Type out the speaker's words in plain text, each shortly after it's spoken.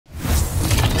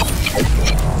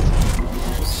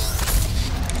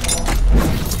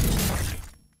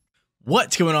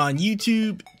What's going on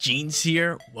YouTube? Jeans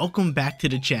here. Welcome back to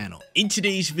the channel. In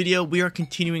today's video, we are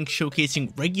continuing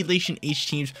showcasing Regulation H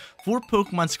teams for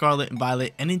Pokemon Scarlet and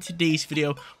Violet, and in today's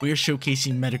video, we are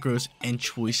showcasing Metagross and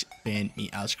Choice Band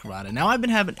Meowscarada. Now, I've been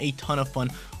having a ton of fun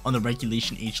on the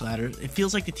Regulation H ladder. It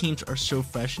feels like the teams are so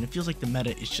fresh, and it feels like the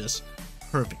meta is just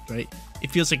perfect, right?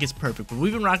 It feels like it's perfect, but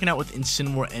we've been rocking out with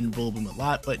Incineroar and Rillaboom a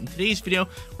lot, but in today's video,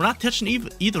 we're not touching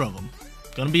either of them.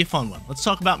 Gonna be a fun one. Let's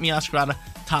talk about Meowscarada,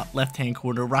 top left-hand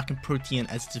corner, rocking Protean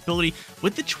as its ability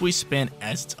with the Choice Band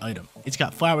as its item. It's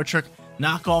got Flower Trick,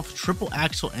 Knockoff, Triple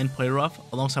Axle, and Play Rough,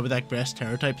 alongside with that Grass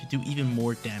Terror type to do even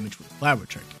more damage with Flower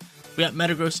Trick. We got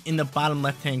Metagross in the bottom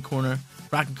left-hand corner,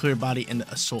 rocking Clear Body and the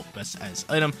Assault Vest as its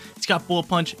item. It's got Bullet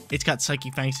Punch, it's got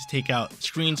Psychic Fangs to take out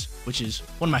screens, which is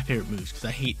one of my favorite moves because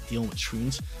I hate dealing with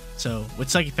screens. So with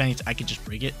Psychic Fangs, I could just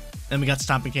break it. Then we got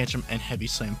Stomping Tantrum and Heavy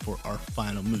Slam for our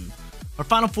final move. Our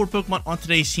final four Pokemon on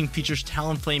today's team features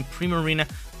Talonflame, Primarina,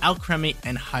 Alcremie,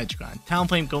 and Hydreigon.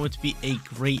 Talonflame going to be a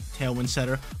great Tailwind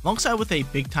setter, alongside with a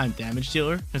big-time damage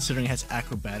dealer, considering it has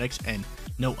Acrobatics and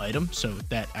no item, so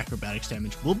that Acrobatics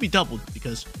damage will be doubled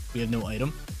because we have no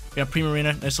item. We got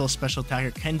Primarina, nice little special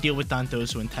attacker, can deal with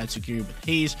Dondozo and Tatsugiri with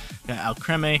Haze. We got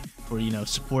Alcremie for,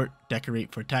 support,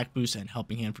 Decorate for attack boost, and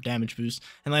Helping Hand for damage boost.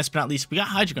 And last but not least, we got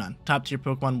Hydreigon, top-tier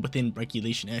Pokemon within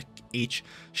Regulation H.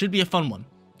 Should be a fun one.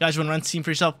 Guys, you want to run the team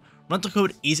for yourself? Rental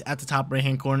code is at the top right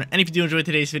hand corner. And if you do enjoy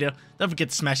today's video, don't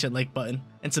forget to smash that like button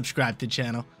and subscribe to the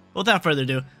channel. But without further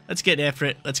ado, let's get after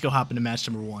it. Let's go hop into match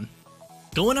number 1.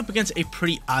 Going up against a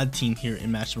pretty odd team here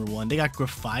in match number 1. They got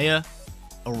Grafia,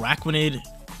 Araquanid,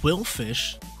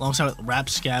 Quillfish, alongside with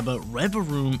Rapscabba,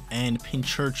 Revaroom, and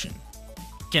Pincurchin.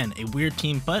 Again, a weird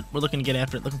team, but we're looking to get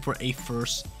after it, looking for a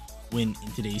first win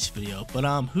in today's video. But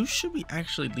who should we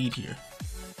actually lead here?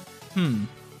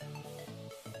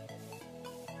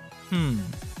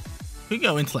 We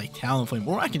go into like Talonflame,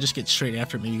 or I can just get straight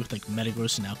after it, maybe with like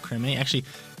Metagross and Alcremie. Actually,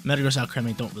 Metagross and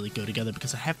Alcremie don't really go together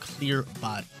because I have Clear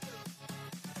Body.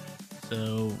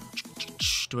 So,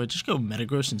 do I just go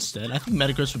Metagross instead? I think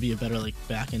Metagross would be a better like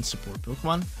back-end support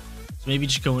Pokemon. So maybe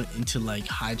just going into like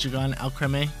Hydreigon,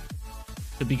 Alcremie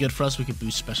could be good for us. We could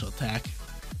boost special attack,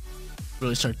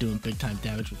 really start doing big-time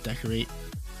damage with Decorate.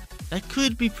 That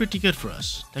could be pretty good for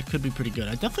us. That could be pretty good.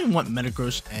 I definitely want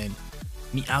Metagross and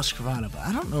Meowscarada, but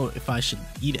I don't know if I should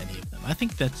lead any of them. I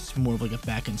think that's more of like a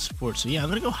back-end support. So yeah, I'm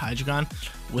gonna go Hydreigon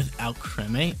with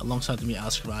Alcremie alongside the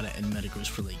Meowscarada and Metagross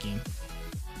for late game.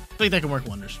 I feel like that can work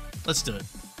wonders. Let's do it.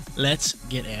 Let's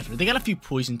get after it. They got a few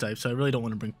poison types, so I really don't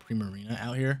want to bring Primarina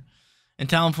out here. And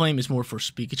Talonflame is more for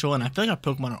speed control, and I feel like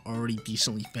our Pokemon are already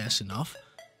decently fast enough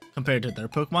compared to their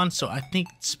Pokemon, so I think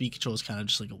speed control is kind of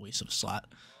just like a waste of a slot.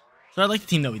 So I like the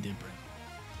team that we did bring.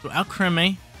 So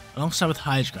Alcremie alongside with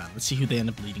Hydreigon. Let's see who they end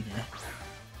up leading here.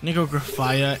 I'm gonna go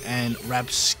Grafia and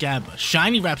Rapscabba.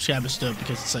 Shiny Rapscabba still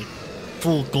because it's like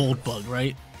full gold bug,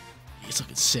 right? He's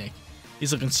looking sick.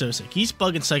 He's looking so sick. He's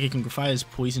bug and psychic, and Grafia is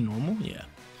poison normal. Yeah.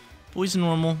 Poison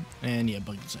normal, and yeah,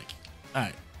 bug and psychic.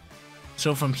 Alright.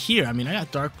 So from here, I mean, I got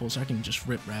Dark Pulse, so I can just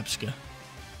rip Rapsca.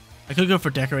 I could go for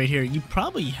Decorate here. You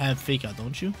probably have Fake Out,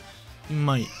 don't you? You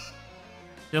might.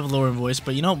 You have a lower voice,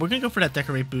 but you know, we're gonna go for that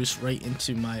Decorate boost right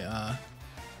into my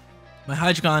my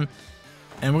Hydreigon,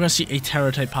 and we're gonna see a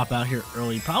Terror type pop out here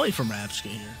early, probably from Rapsca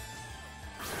here.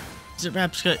 Is it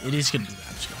Rapsca? It is gonna be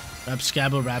Rapsca.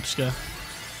 Rapscabba, Rapsca. And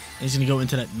he's gonna go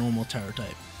into that normal Terror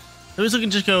type. So he's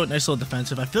looking to just go nice little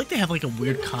defensive. I feel like they have like a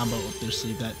weird combo up their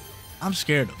sleeve that I'm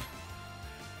scared of.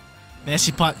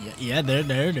 Nasty Pot, yeah,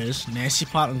 there it is. Nasty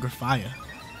Pot on Grafia.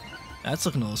 That's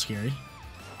looking a little scary.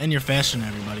 And you're faster than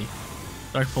everybody.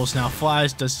 Dark Pulse now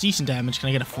flies, does decent damage. Can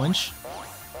I get a flinch?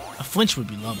 A flinch would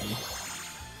be lovely.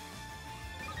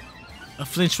 A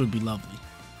flinch would be lovely.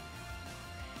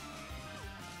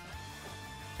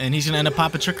 And he's going to end up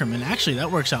popping Trick Room. And actually,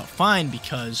 that works out fine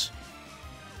because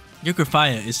your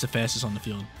Grafia is the fastest on the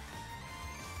field.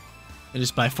 It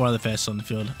is by far the fastest on the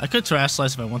field. I could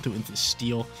Terrasilize if I want to into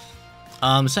Steel.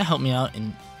 Does that help me out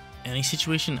in any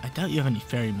situation? I doubt you have any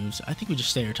Fairy moves. I think we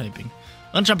just stay air typing.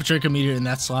 I'm going to drop a Draco Meteor in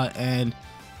that slot. And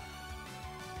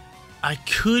I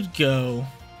could go...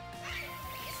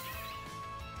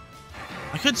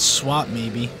 I could swap,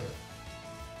 maybe.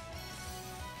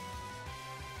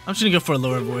 I'm just going to go for a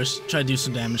lower voice, try to do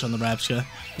some damage on the Rapsca.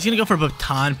 He's going to go for a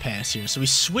Baton Pass here. So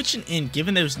he's switching in,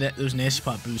 giving those Nasty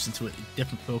Pot boosts into a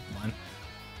different Pokemon.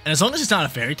 And as long as it's not a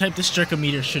Fairy type, this Draco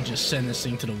Meteor should just send this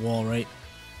thing to the wall, right?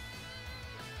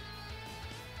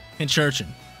 Pincurchin.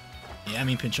 Yeah, I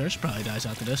mean, Pincurchin probably dies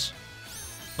after this.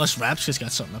 Unless Rapsca's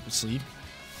got something up his sleeve.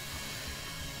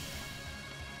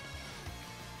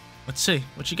 Let's see.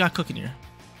 What you got cooking here?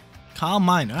 Calm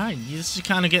mind. Alright, this is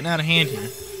kind of getting out of hand here.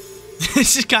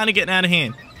 This is kind of getting out of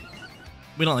hand.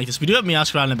 We don't like this. We do have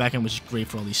Meowscarada in the back end, which is great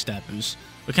for all these stat boosts.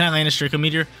 But can I land a Draco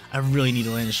Meteor? I really need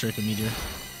to land a Draco Meteor.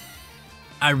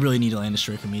 I really need to land a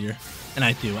Draco Meteor. And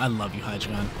I do. I love you,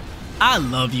 Hydreigon. I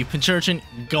love you. Pincurchin,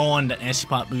 gone. That nasty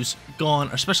pot boost, gone.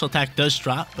 Our special attack does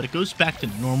drop, but it goes back to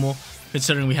normal,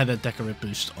 considering we had that Decorate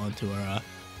boost onto our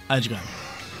Hydreigon.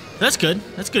 That's good.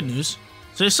 That's good news.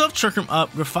 So they still have Trick Room up.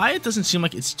 Grafaiya doesn't seem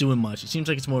like it's doing much. It seems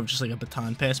like it's more of just like a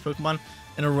baton pass Pokemon.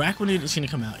 And Araquanid is going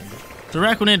to come out here. So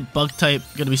Araquanid, bug type,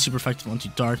 going to be super effective onto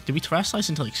Dark. Did we Terastallize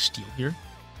into like Steel here?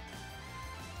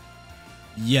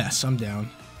 Yes, I'm down.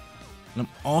 And I'm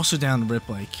also down to rip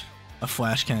like a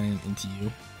Flash Cannon into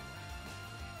you.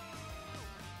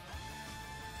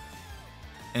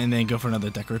 And then go for another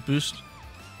Decorate boost.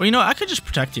 Well, you know, I could just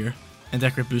Protect here and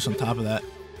Decorate boost on top of that.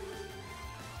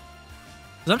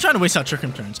 Because I'm trying to waste out Trick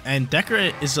Room turns. And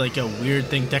Decorate is like a weird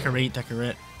thing. Decorate,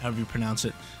 however you pronounce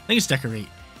it. I think it's Decorate.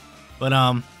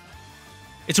 But,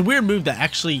 it's a weird move that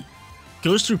actually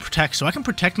goes through Protect. So I can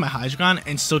protect my Hydreigon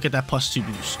and still get that +2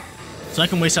 boost. So I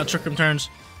can waste out Trick Room turns.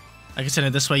 Like I said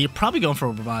it this way, you're probably going for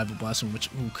a Revival Blessing,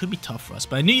 which could be tough for us.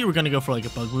 But I knew you were going to go for like a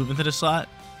Bug move into the slot.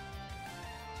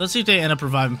 So let's see if they end up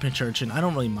reviving Pincurchin. I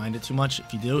don't really mind it too much.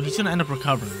 If you do, he's going to end up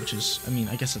recovering, which is, I mean,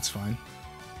 I guess that's fine.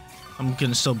 I'm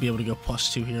going to still be able to go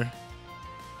 +2 here.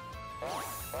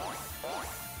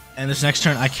 And this next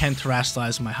turn, I can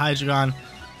Terastallize my Hydreigon. And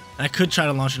I could try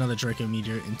to launch another Draco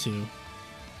Meteor into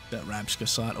that Rabsca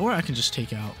slot. Or I can just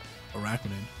take out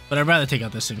Araquanid. But I'd rather take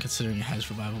out this thing, considering it has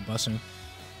Revival Blessing.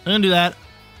 I'm going to do that.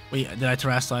 Wait, did I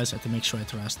Terastallize? I have to make sure I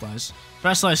Terastallize.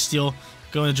 Terastallize Steel,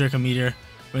 go into Draco Meteor.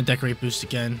 We're going to Decorate boost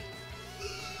again.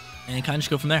 And kind of just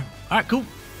go from there. Alright, cool.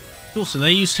 Cool, so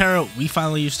they use Terra, we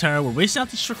finally use Terra. We're wasting out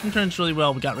these Trick Room turns really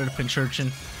well. We got rid of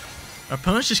Pincurchin. Our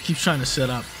opponents just keep trying to set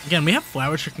up. Again, we have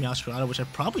Flower Trick Meowscarada, which I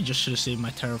probably just should have saved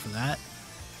my Terra for that.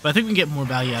 But I think we can get more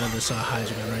value out of this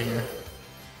Hydreigon right here. So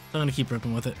I'm going to keep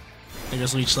ripping with it. There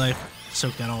goes Leech Life.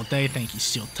 Soak that all day. Thank you,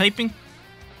 Steel Typing.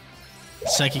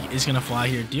 Psychic is going to fly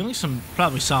here, dealing some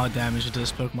probably solid damage to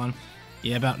this Pokemon.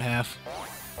 Yeah, about half.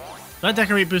 But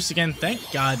Decorate boost again.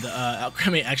 Thank God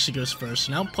Alcremate actually goes first.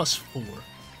 So now I'm +4.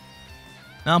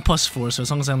 Now I'm +4, so as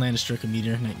long as I land a Draco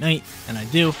Meteor, night-night, and I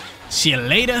do. See you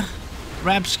later,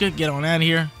 Rabsca, get on out of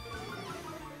here.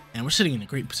 And we're sitting in a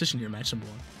great position here, match number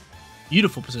 1.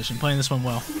 Beautiful position, playing this one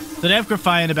well. So they have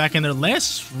Grafaiya in the back end. Their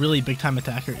last really big-time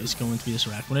attacker is going to be this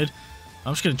Araquanid.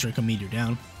 I'm just going to Draco Meteor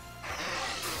down.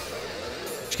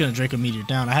 Just going to Draco Meteor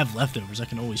down. I have leftovers. I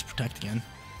can always Protect again.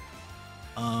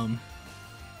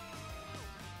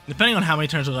 Depending on how many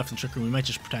turns are left in Trick Room, we might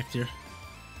just Protect here.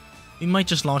 We might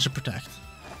just launch a Protect.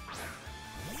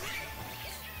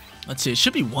 Let's see, it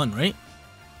should be 1, right?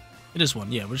 It is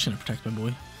 1. Yeah, we're just going to Protect my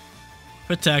boy.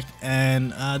 Protect,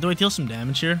 and do I deal some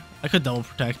damage here? I could double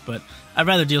Protect, but I'd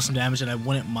rather deal some damage, and I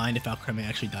wouldn't mind if Alcremate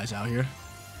actually dies out here.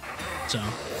 So,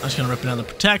 I'm just going to rip another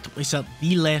Protect, waste out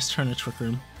the last turn of Trick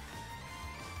Room.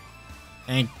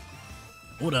 And,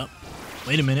 hold up.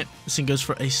 Wait a minute. This thing goes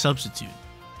for a Substitute.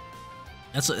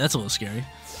 That's a little scary.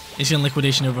 He's going to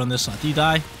Liquidation over on this slot. Do you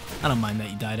die? I don't mind that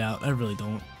you died out. I really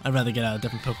don't. I'd rather get out a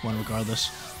different Pokemon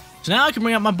regardless. So now I can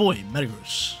bring out my boy,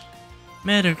 Metagross.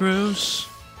 Metagross.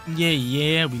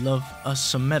 Yeah, we love us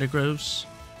some Metagross.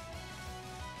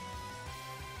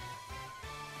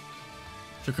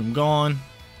 Trick Room gone.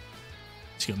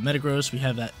 Let's go Metagross. We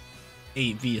have that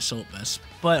 8V Assault Vest,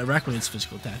 but Araquanid's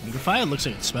physical attacking. Grafaiya looks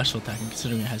like it's special attacking,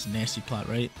 considering it has nasty plot,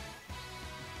 right?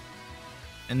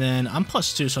 And then I'm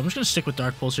 +2, so I'm just going to stick with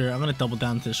Dark Pulse here. I'm going to double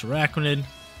down to this Araquanid.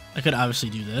 I could obviously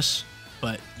do this,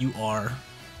 but you are,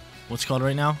 what's it called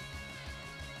right now?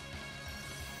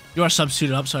 You are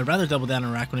substituted up, so I'd rather double down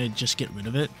on Araquanid, just get rid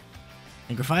of it.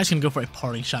 And Grafaia's going to go for a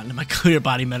Parting Shot into my Clear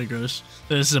Body Metagross.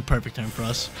 So this is a perfect turn for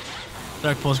us.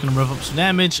 Dark Pulse going to rough up some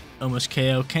damage. Almost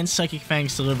KO. Can Psychic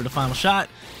Fangs deliver the final shot?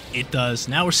 It does.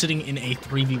 Now we're sitting in a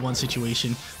 3v1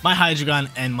 situation. My Hydreigon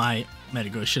and my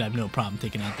Metagross should have no problem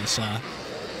taking out this,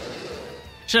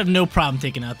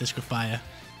 Grafaiya.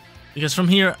 Because from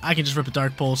here, I can just rip a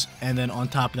Dark Pulse, and then on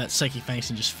top of that, Psychic Fangs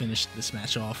and just finish this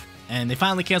match off. And they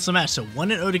finally cancel the match, so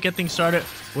 1-0 to get things started.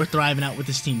 We're thriving out with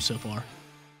this team so far.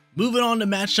 Moving on to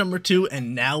match number 2,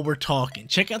 and now we're talking.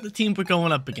 Check out the team we're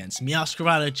going up against.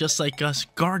 Meowscarada, just like us.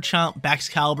 Garchomp,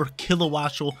 Baxcalibur,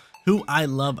 Kilowattrel, who I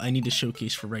love. I need to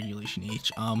showcase for Regulation H.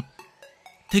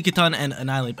 Ticketon and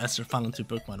Annihilate as their final 2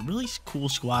 Pokemon. Really cool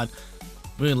squad.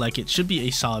 Really like it. Should be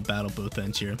a solid battle both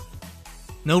ends here.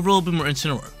 No Rillaboom or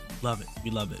Incineroar. Love it.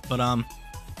 We love it. But,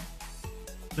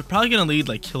 they're probably going to lead,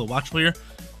 like, Kilowattrel here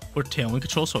or Tailwind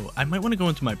Control, so I might want to go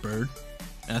into my Bird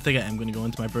And I think I am going to go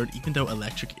into my bird, even though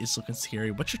electric is looking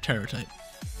scary. What's your terror type?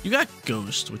 You got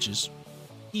ghost, which is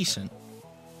decent.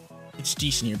 It's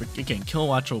decent here, but again,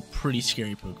 Kilowattrel, pretty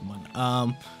scary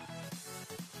Pokemon.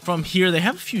 From here, they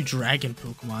have a few dragon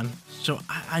Pokemon, so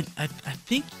I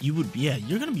think you would be, yeah,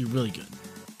 you're going to be really good.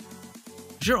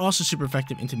 You're also super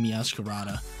effective into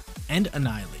Meowscarada and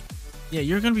Annihilate. Yeah,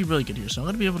 you're going to be really good here, so I'm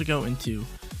going to be able to go into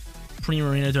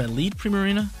Primarina. Do I lead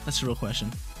Primarina? That's the real question.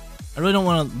 I really don't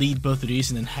want to lead both of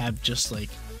these and then have just, like,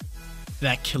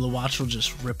 that Kilowattrel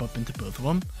just rip up into both of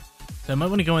them. So I might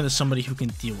want to go into somebody who can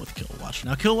deal with Kilowattrel.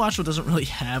 Now, Kilowattrel doesn't really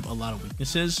have a lot of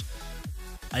weaknesses.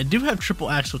 I do have triple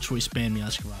Axle Choice Band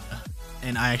Meowscarada,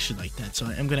 and I actually like that. So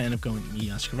I'm going to end up going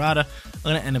Meowscarada. I'm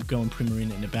going to end up going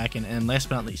Primarina in the back end. And last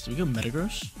but not least, do we go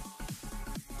Metagross?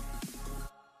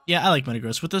 Yeah, I like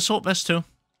Metagross. With the Assault Vest, too.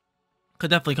 Could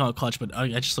definitely call it clutch, but I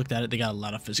just looked at it. They got a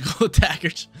lot of physical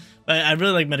attackers. But I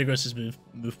really like Metagross's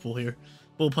move pool here.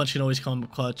 Bull Punch can always come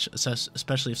clutch,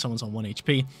 especially if someone's on 1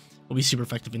 HP. Will be super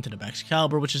effective into the back's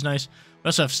Caliber, which is nice. We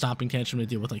also have Stomping Tantrum to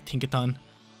deal with, like Tinkaton.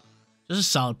 Just a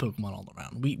solid Pokemon all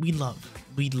around. We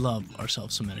love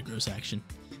ourselves some Metagross action.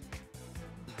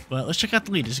 But let's check out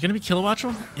the lead. Is it gonna be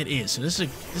Kilowattrel? It is. So this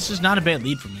is not a bad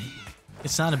lead for me.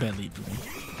 It's not a bad lead for me.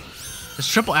 This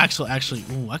triple Axle actually.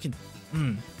 Ooh, I can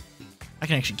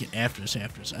actually get after this.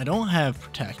 I don't have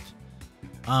Protect.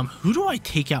 Who do I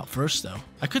take out first though?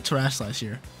 I could Terrasilize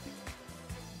here.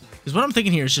 Because what I'm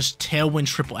thinking here is just Tailwind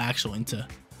triple Axle into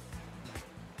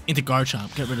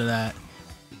Garchomp. Get rid of that.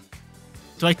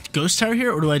 Do I Ghost Terror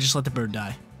here, or do I just let the bird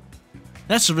die?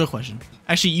 That's the real question.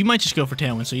 Actually, you might just go for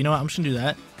Tailwind, so you know what? I'm just going to do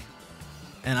that.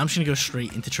 And I'm just going to go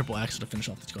straight into triple Axle to finish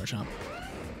off this Garchomp.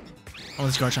 I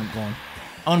want this Garchomp going.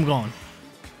 I want him going.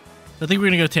 So I think we're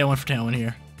going to go Tailwind for Tailwind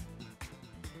here.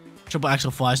 Triple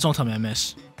Axle flies. Don't tell me I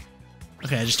miss.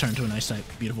 Okay, I just turned to a nice type.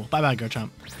 Beautiful. Bye-bye, Garchomp.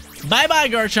 Bye-bye,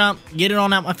 Garchomp. Get it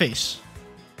on out my face.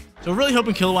 So we're really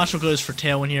hoping Kilowattrel goes for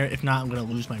Tailwind here. If not, I'm going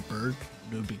to lose my bird.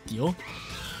 No big deal.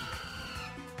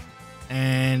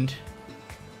 And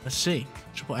let's see.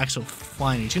 Triple Axle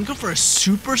flying. He's going to go for a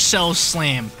Supercell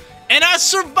Slam. And I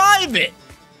survive it.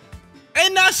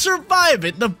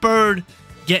 The bird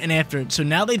getting after it. So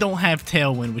now they don't have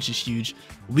Tailwind, which is huge.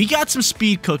 We got some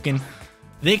speed cooking.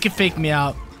 They can fake me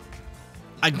out.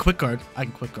 I can Quick Guard.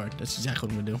 That's exactly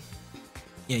what I'm going to do.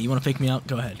 Yeah, you want to fake me out?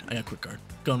 Go ahead. I got Quick Guard.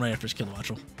 Going right after his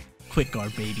Kilowattrel. Quick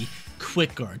Guard, baby.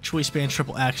 Quick Guard. Choice Band,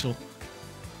 triple Axle.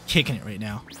 Kicking it right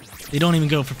now. They don't even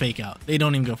go for Fake Out.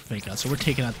 So we're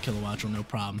taking out the Kilowattrel, no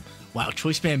problem. Wow,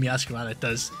 Choice Band Meowscarada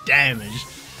does damage.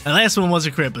 The last one was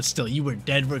a crit, but still, you were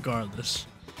dead regardless.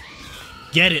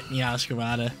 Get it,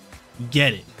 Meowscarada.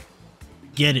 Get it,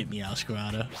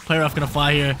 Meowscarada. Player off gonna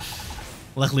fly here.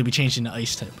 Luckily, we changed into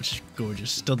Ice type, which is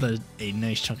gorgeous. Still does a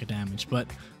nice chunk of damage, but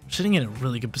we're sitting in a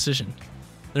really good position.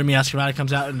 Their Meowscarada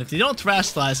comes out, and if they don't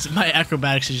Terrasilize, my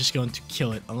Acrobatics is just going to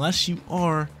kill it. Unless you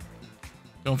are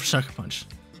going for Sucker Punch.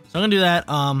 So I'm going to do that.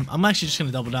 I'm actually just going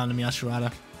to double down to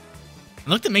Meowscarada. And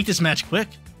look to make this match quick.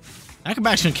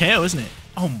 Acrobatics and KO, isn't it?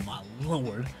 Oh my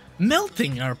lord.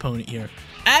 Melting our opponent here.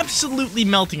 Absolutely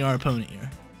melting our opponent here.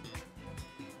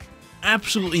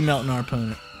 Absolutely melting our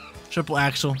opponent. Triple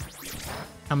Axle.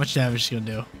 How much damage is it going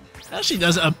to do? It actually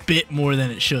does a bit more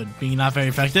than it should, being not very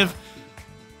effective.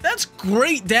 That's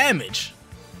great damage.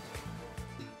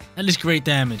 That is great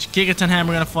damage. Gigaton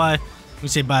Hammer going to fly. We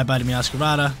say bye-bye to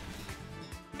Meowscarada.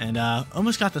 And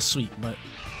almost got the sweep, but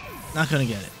not going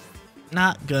to get it.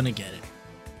 Not going to get it.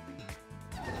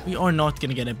 We are not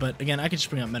going to get it, but again, I can just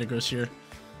bring out Metagross here.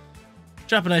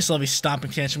 Drop a nice lovely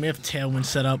Stomping Tantrum. We have Tailwind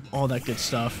set up, all that good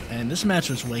stuff. And this match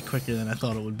was way quicker than I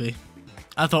thought it would be.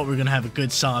 I thought we were going to have a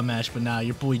good solid match, but now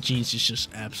your boy Jeans is just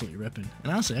absolutely ripping.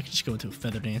 And honestly, I could just go into a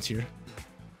Feather Dance here.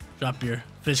 Drop your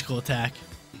physical attack.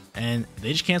 And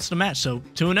they just canceled the match, so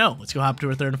 2-0. Let's go hop to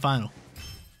our third and final.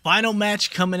 Final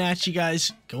match coming at you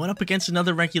guys. Going up against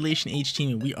another Regulation H team,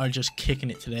 and we are just kicking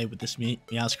it today with this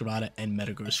Meowscarada and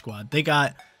Metagross squad. They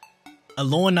got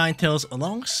Alolan Ninetales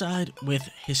alongside with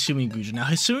Hisuian Greninja. Now,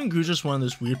 Hisuian Greninja is one of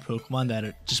those weird Pokemon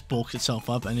that just bulks itself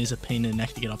up and is a pain in the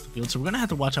neck to get off the field. So we're going to have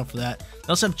to watch out for that. They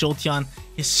also have Jolteon,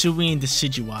 Hisuian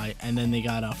Decidueye, and then they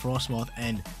got Frostmoth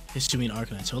and Hisuian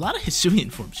Arcanine. So a lot of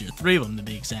Hisuian forms here. 3 of them to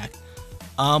be exact.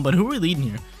 But who are we leading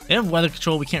here? They have Weather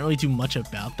Control. We can't really do much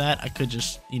about that. I could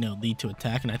just, lead to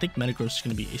attack. And I think Metagross is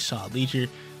going to be a solid lead here,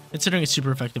 considering it's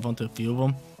super effective onto a few of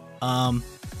them.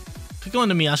 Could go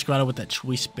into Meowscarada with that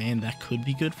Choice Band. That could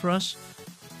be good for us.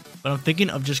 But I'm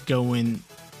thinking of just going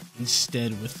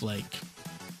instead with, like...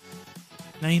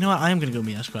 Now, you know what? I am going to go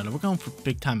Meowscarada. We're going for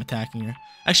big-time attacking here.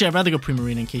 Actually, I'd rather go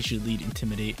Primarina in case you lead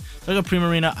Intimidate. If I go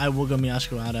Primarina, I will go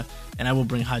Meowscarada, and I will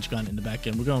bring Hydreigon in the back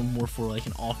end. We're going more for like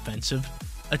an offensive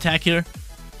attack here.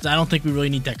 I don't think we really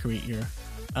need Decorate here.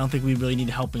 I don't think we really need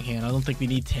a Helping Hand. I don't think we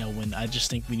need Tailwind. I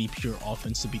just think we need pure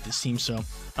offense to beat this team. So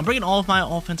I'm bringing all of my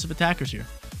offensive attackers here.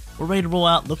 We're ready to roll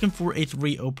out, looking for a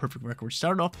 3-0 perfect record.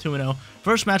 Started off 2-0.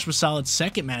 First match was solid.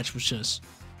 Second match was just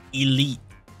elite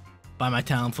by my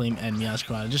Talonflame and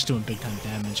Meowscarada. Just doing big time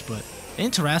damage, but they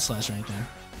didn't Terrasslash right there.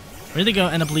 Ready to go,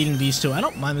 end up leading these two. I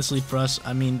don't mind this lead for us.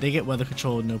 I mean, they get weather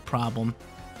control, no problem.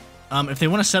 If they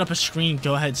want to set up a screen,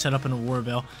 go ahead, set up an Aurora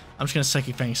Veil. I'm just going to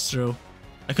Psychic Fangs through.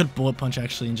 I could Bullet Punch,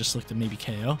 actually, and just look to maybe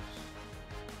KO.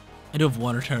 I do have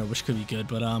Water Terror, which could be good,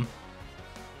 but,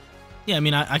 yeah, I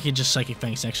mean, I could just Psychic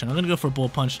Fangs next turn. I'm going to go for a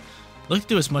Bullet Punch. Look to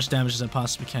do as much damage as I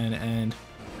possibly can, and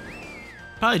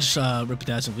probably just rip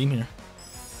Dazzling Gleam here.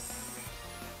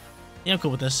 Yeah, I'm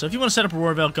cool with this. So if you want to set up a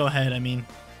Aurora Veil, go ahead. I mean,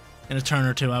 in a turn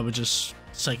or two, I would just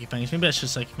Psychic Fangs. Maybe I should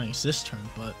Psychic Fangs this turn,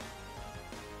 but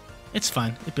it's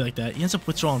fine. It'd be like that. He ends up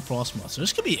withdrawing Frostmoth, so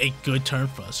this could be a good turn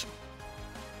for us.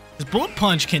 Because Bullet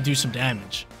Punch can do some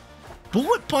damage.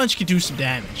 Bullet Punch can do some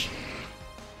damage.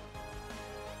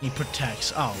 He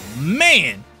protects. Oh,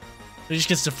 man! He just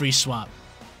gets the free swap.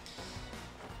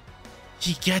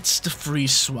 He gets the free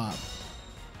swap.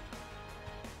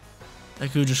 That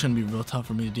Gudra's going to be real tough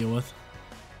for me to deal with.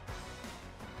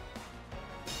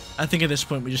 I think at this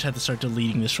point we just have to start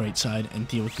deleting this right side and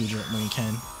deal with Gudra when we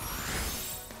can.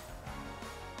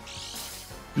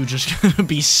 Gudra's going to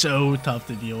be so tough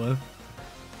to deal with.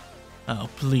 Oh,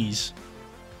 please.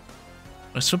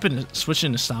 Let's switch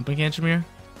into Stomping Tantrum here.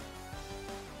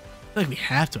 I feel like we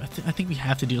have to. I think we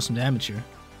have to deal some damage here.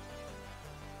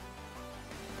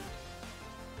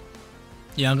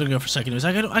 Yeah, I'm going to go for second news.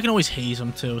 I can always haze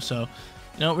them too, so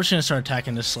you know, we're just going to start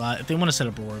attacking this slot. If they want to set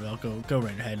up a Aurora Veil, go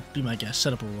right ahead. Be my guest.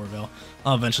 Set up a Aurora Veil.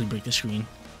 I'll eventually break the screen.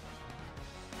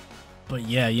 But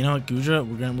yeah, you know what, Gudra,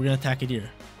 we're gonna attack it here.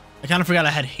 I kind of forgot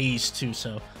I had haze too,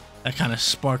 so that kind of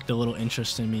sparked a little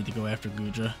interest in me to go after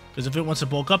Gudra. Because if it wants to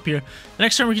bulk up here, the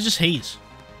next turn we can just haze.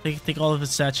 Take all of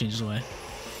its stat changes away.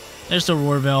 There's the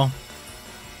Aurora Veil.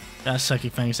 Got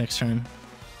Psychic Fangs next turn.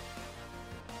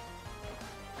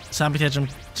 Stomping Tantrum,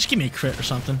 just give me a crit or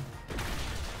something.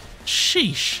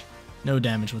 Sheesh. No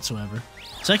damage whatsoever.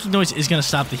 Psychic Noise is going to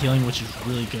stop the healing, which is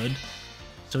really good.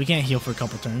 So we can't heal for a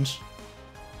couple turns.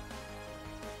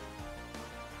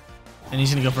 And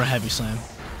he's going to go for a Heavy Slam,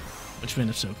 which we end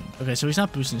up soaking. Okay, so he's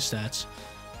not boosting his stats.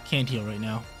 Can't heal right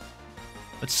now.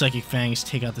 Let's Psychic Fangs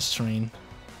take out this terrain.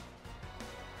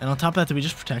 And on top of that, do we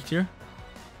just protect here?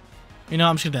 You know,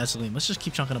 I'm just going to Dazzle Gleam. Let's just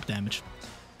keep chunking up damage.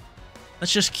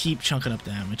 Let's just keep chunking up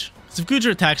damage. So if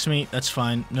Gudra attacks me, that's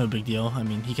fine. No big deal. I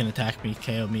mean, he can attack me,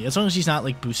 KO me. As long as he's not,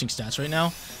 like, boosting stats right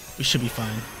now, we should be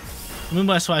fine.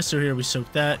 Moonblast flies through here. We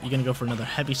soak that. You're going to go for another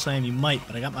Heavy Slam. You might,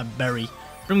 but I got my Berry.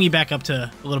 Bring me back up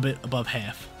to a little bit above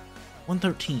half.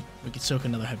 113. We could soak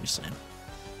another Heavy Slam.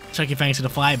 Psychic Fang's going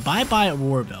to fly. Bye-bye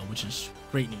Aurora Veil, which is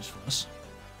great news for us.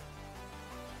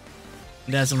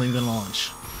 Dazzling Gleam going to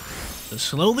launch. So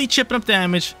slowly chipping up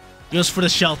damage. Goes for the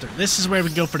Shelter. This is where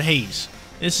we go for the haze.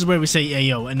 This is where we say, hey,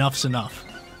 yo, enough's enough.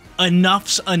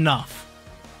 Enough's enough.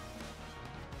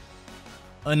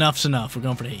 Enough's enough. We're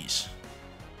going for the haze.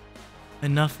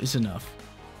 Enough is enough.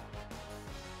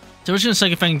 So we're just going to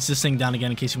Psychic Fangs this thing down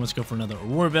again in case he wants to go for another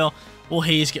Aurora Veil. We'll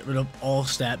haze, get rid of all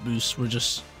stat boosts. We're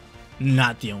just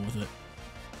not dealing with it.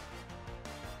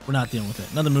 We're not dealing with it.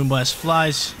 Another Moonblast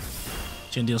flies.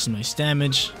 It's going to deal some nice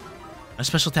damage. My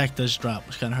special attack does drop,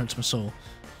 which kind of hurts my soul.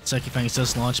 Psychic Fangs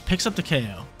does launch, picks up the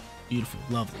KO. Beautiful,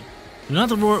 lovely. We don't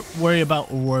have to worry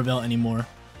about Aurora Veil anymore.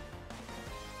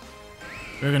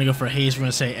 We're going to go for a haze. We're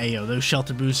going to say, hey, yo, those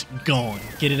shelter boosts, gone.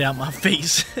 Get it out my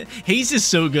face. Haze is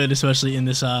so good, especially in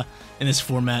this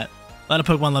format. A lot of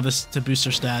Pokemon love this to boost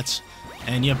their stats.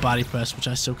 And you have Body Press, which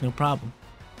I soak no problem.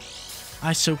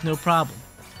 I soak no problem.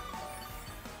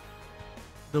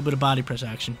 A little bit of Body Press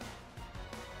action.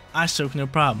 I soak no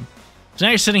problem. So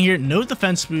now you're sitting here, no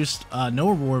defense boost, no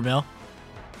Aurora Veil.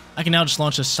 I can now just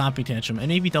launch a Stomping Tantrum and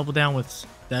maybe double down with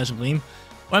Dazzle Gleam.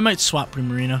 Or I might swap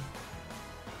Primarina.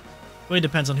 Really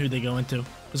depends on who they go into.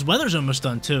 Because weather's almost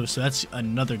done too, so that's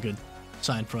another good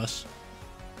sign for us.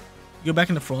 You go back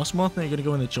into Frostmoth, and you're going to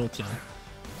go into Jolteon.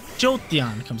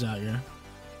 Jolteon comes out here.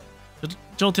 So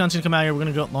Jolteon's going to come out here. We're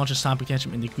going to go launch a Stomping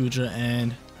Tantrum into Gudra,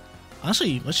 and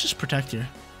honestly, let's just protect here.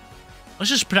 Let's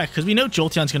just protect, because we know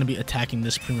Jolteon's going to be attacking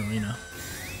this Primarina.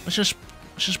 Let's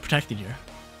just protect it here.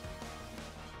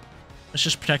 Let's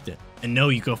just protect it. And no,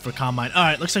 you go for Combine.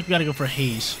 Alright, looks like we got to go for a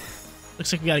Haze.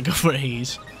 Looks like we got to go for a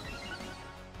Haze.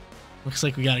 Looks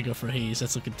like we got to go for a Haze.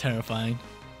 That's looking terrifying.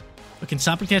 We can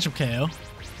stop Tantrum KO.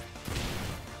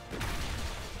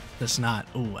 That's not.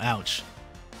 Oh, ouch.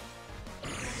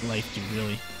 Life, dude,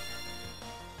 really.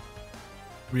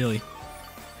 Really.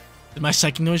 Did my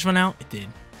second noise run out? It did.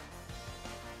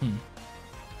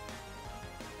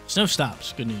 There's no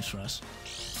stops. Good news for us.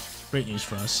 Great news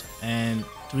for us. And do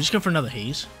we just go for another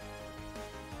haze?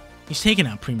 He's taking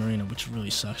out Primarina, which really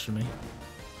sucks for me.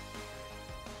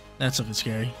 That's looking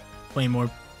scary. Way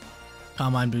more.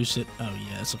 Calm Mind boost it. Oh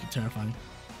yeah, that's looking terrifying.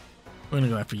 We're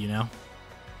gonna go after you now.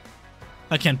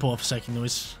 If I can pull off a second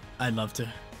noise, I'd love to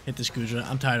hit this Gudra.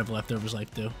 I'm tired of leftovers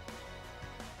life too.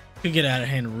 Could get out of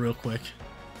hand real quick.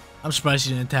 I'm surprised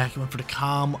he didn't attack. He went for the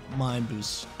Calm Mind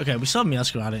boost. Okay, we still have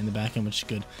Meowscarada in the back end, which is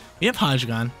good. We have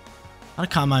Hydreigon. Not a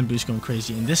Calm Mind boost going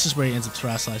crazy, and this is where he ends up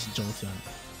Terrasalizing Jolteon.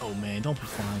 Oh man, don't be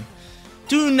flying.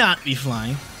 Do not be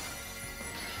flying.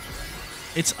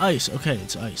 It's ice. Okay,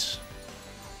 it's ice.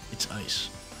 It's ice.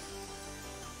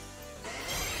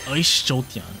 Ice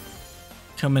Jolteon.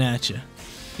 Coming at you.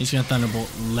 He's gonna Thunderbolt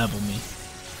level me.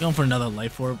 Going for another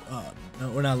Life Orb. No,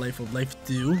 we're not Life Orb. Life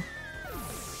Dew.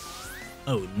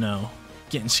 Oh no.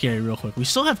 Getting scary real quick. We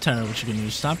still have Terra, which is good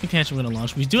news. Stomping Tantrum we're gonna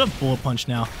launch. We do have Bullet Punch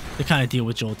now to kind of deal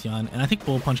with Jolteon, and I think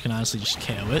Bullet Punch can honestly just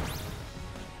KO it.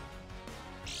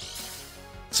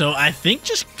 So I think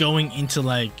just going into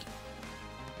like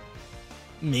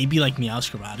maybe like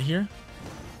Meowscarada here,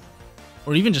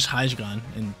 or even just Hydreigon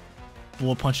and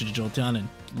Bullet Punch to Jolteon and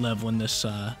leveling this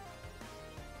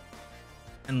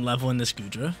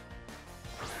Gudra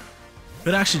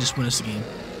could actually just win us the game.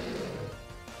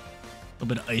 A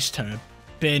little bit of Ice Terra.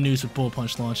 Bad news with Bullet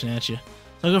Punch launching at you.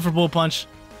 So I'll go for Bullet Punch.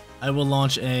 I will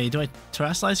launch a... Do I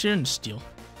Terrasilize here and Steel?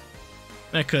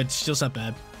 I could. Steel's not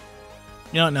bad.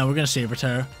 You know what? No, we're going to save our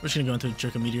Terra. We're just going to go into a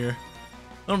Jerk of Meteor.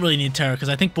 I don't really need Terra because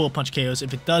I think Bullet Punch KOs.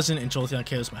 If it doesn't and Jolteon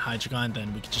KOs my Hydreigon,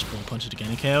 then we can just Bullet Punch it again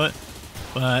and KO it.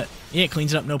 But yeah, it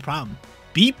cleans it up no problem.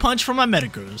 Beat Punch from my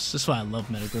Metagross. That's why I love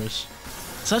Metagross.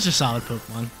 Such a solid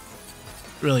Pokemon.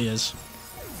 It really is.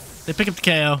 They pick up the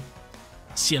KO.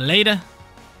 See you later.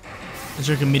 The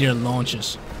Jerk of Meteor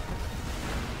launches.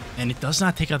 And it does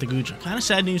not take out the Gudra. Kind of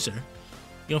sad news there.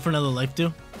 You go for another Life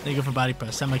Dew? Then you go for Body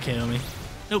Press. That might KO me.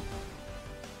 Nope.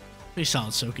 Pretty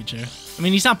solid Soakage there. I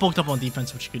mean, he's not bulked up on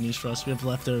defense, which is good news for us. We have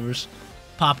leftovers.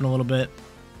 Popping a little bit.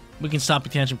 We can stop the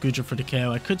Tantrum Gudra for the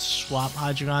KO. I could swap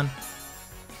Hydreigon.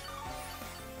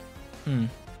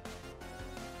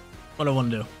 What do I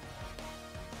want to do?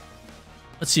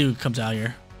 Let's see who comes out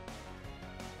here.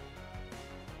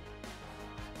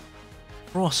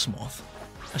 Frostmoth.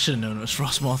 I should have known it was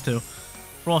Frostmoth too.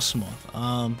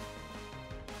 Frostmoth.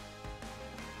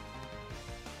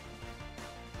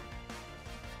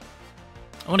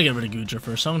 I want to get rid of Gudra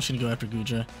first. Someone's going to go after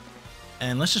Gudra.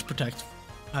 And let's just protect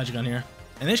Hydreigon here.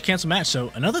 And they just cancel match.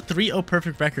 So another 3-0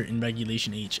 perfect record in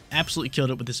Regulation H. Absolutely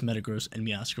killed it with this Metagross and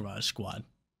Meowscarada squad.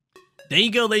 There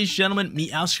you go, ladies and gentlemen.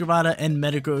 Meowscarada and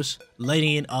Metagross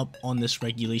lighting it up on this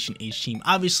Regulation H team.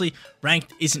 Obviously,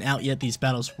 Ranked isn't out yet. These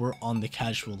battles were on the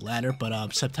casual ladder.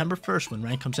 But September 1st, when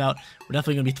Ranked comes out, we're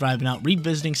definitely going to be thriving out,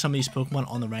 revisiting some of these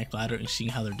Pokemon on the Ranked ladder and seeing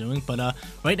how they're doing. But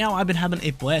right now, I've been having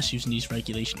a blast using these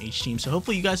Regulation H teams. So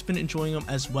hopefully you guys have been enjoying them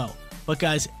as well. But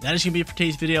guys, that is going to be it for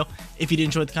today's video. If you did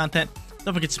enjoy the content,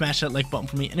 don't forget to smash that like button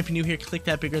for me. And if you're new here, click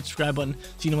that big red subscribe button so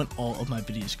you know when all of my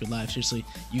videos go live. Seriously,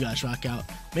 you guys rock out.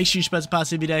 Make sure you spread the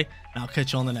positivity day, and I'll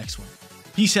catch you on the next one.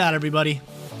 Peace out, everybody.